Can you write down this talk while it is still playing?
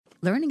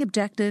Learning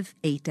Objective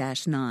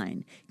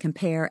 8-9.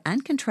 Compare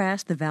and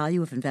contrast the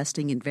value of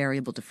investing in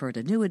variable deferred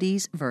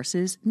annuities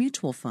versus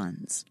mutual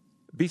funds.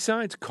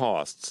 Besides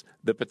costs,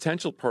 the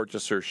potential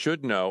purchaser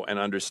should know and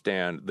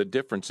understand the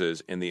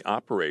differences in the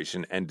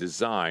operation and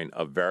design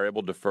of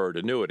variable deferred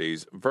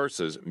annuities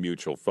versus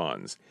mutual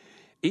funds.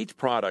 Each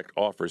product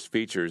offers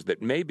features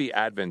that may be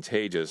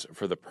advantageous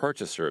for the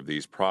purchaser of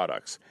these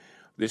products.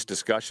 This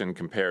discussion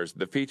compares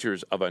the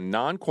features of a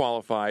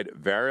non-qualified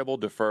variable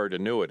deferred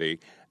annuity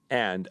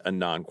and a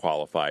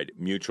non-qualified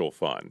mutual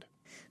fund.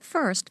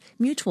 First,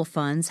 mutual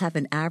funds have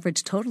an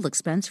average total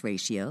expense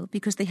ratio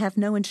because they have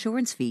no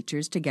insurance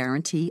features to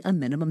guarantee a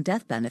minimum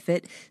death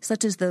benefit,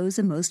 such as those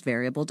in most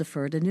variable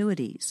deferred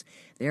annuities.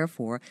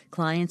 Therefore,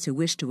 clients who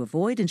wish to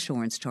avoid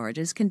insurance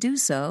charges can do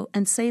so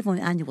and save on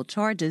annual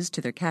charges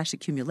to their cash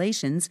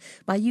accumulations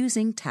by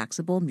using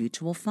taxable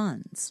mutual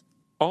funds.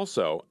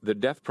 Also, the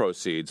death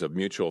proceeds of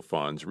mutual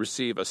funds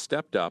receive a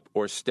stepped-up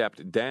or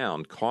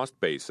stepped-down cost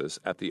basis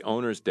at the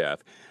owner's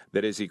death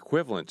that is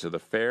equivalent to the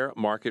fair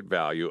market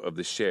value of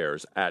the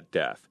shares at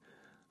death.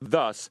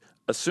 Thus,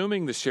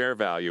 assuming the share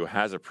value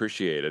has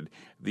appreciated,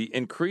 the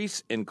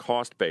increase in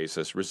cost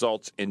basis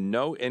results in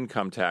no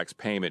income tax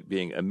payment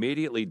being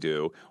immediately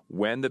due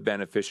when the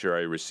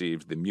beneficiary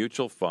receives the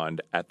mutual fund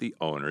at the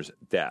owner's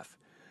death.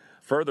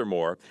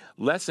 Furthermore,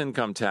 less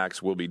income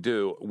tax will be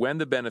due when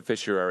the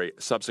beneficiary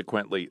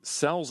subsequently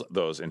sells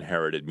those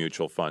inherited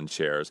mutual fund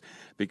shares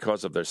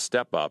because of their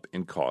step-up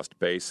in cost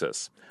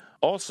basis.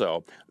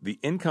 Also, the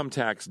income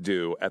tax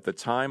due at the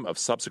time of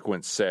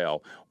subsequent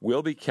sale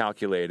will be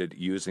calculated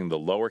using the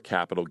lower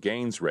capital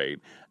gains rate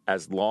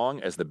as long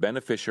as the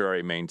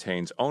beneficiary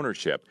maintains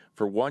ownership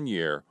for 1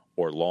 year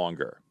or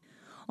longer.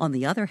 On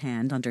the other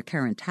hand, under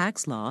current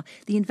tax law,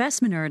 the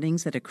investment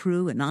earnings that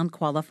accrue in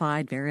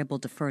non-qualified variable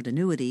deferred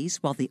annuities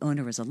while the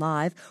owner is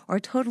alive are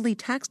totally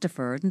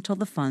tax-deferred until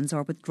the funds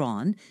are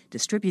withdrawn,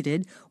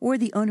 distributed, or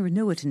the owner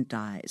annuitant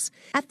dies.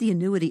 At the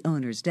annuity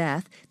owner's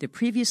death, the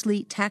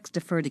previously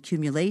tax-deferred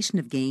accumulation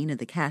of gain in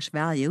the cash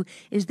value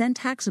is then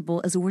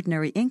taxable as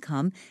ordinary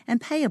income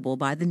and payable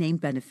by the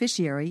named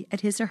beneficiary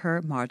at his or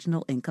her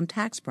marginal income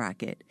tax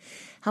bracket.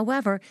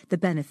 However, the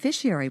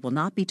beneficiary will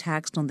not be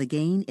taxed on the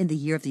gain in the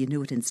year of the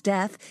annuitant's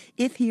death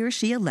if he or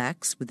she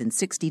elects, within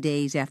 60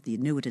 days after the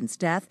annuitant's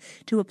death,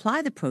 to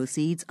apply the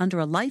proceeds under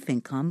a life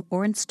income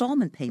or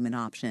installment payment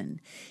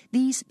option.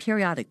 These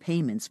periodic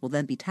payments will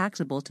then be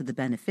taxable to the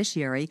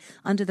beneficiary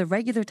under the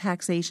regular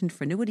taxation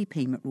for annuity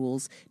payment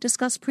rules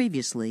discussed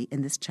previously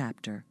in this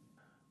chapter.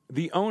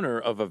 The owner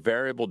of a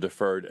variable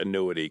deferred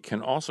annuity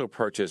can also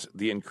purchase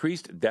the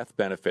increased death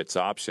benefits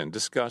option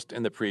discussed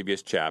in the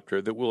previous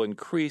chapter that will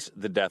increase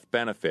the death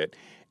benefit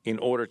in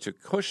order to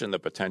cushion the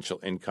potential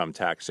income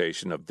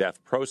taxation of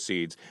death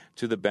proceeds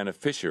to the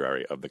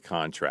beneficiary of the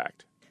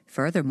contract.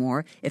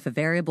 Furthermore, if a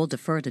variable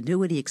deferred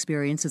annuity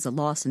experiences a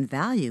loss in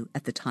value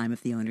at the time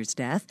of the owner's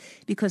death,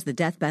 because the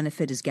death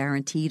benefit is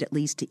guaranteed at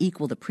least to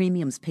equal the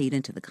premiums paid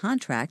into the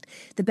contract,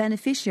 the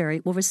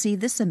beneficiary will receive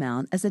this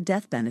amount as a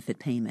death benefit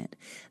payment.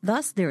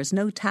 Thus, there is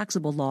no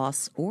taxable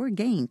loss or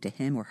gain to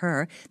him or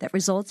her that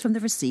results from the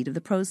receipt of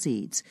the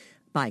proceeds.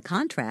 By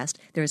contrast,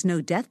 there is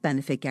no death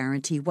benefit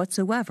guarantee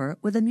whatsoever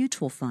with a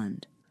mutual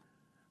fund.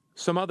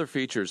 Some other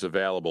features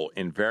available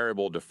in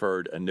variable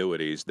deferred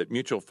annuities that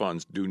mutual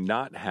funds do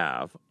not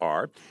have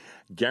are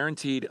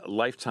guaranteed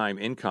lifetime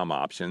income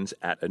options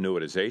at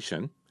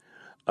annuitization,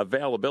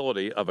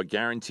 availability of a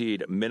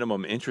guaranteed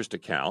minimum interest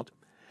account,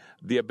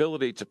 the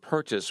ability to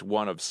purchase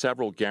one of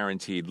several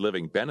guaranteed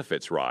living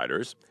benefits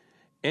riders,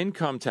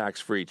 income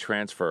tax-free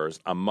transfers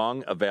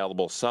among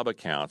available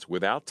sub-accounts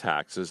without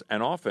taxes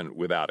and often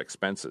without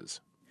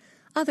expenses.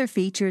 Other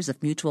features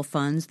of mutual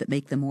funds that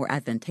make them more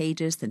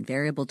advantageous than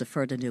variable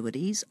deferred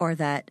annuities are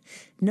that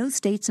no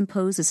states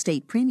impose a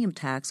state premium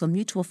tax on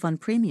mutual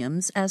fund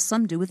premiums as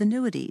some do with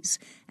annuities,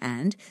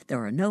 and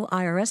there are no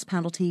IRS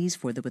penalties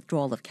for the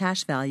withdrawal of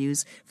cash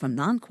values from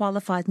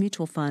non-qualified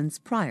mutual funds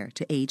prior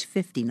to age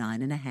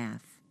 59 and a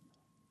half.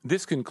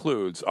 This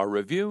concludes our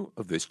review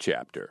of this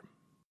chapter.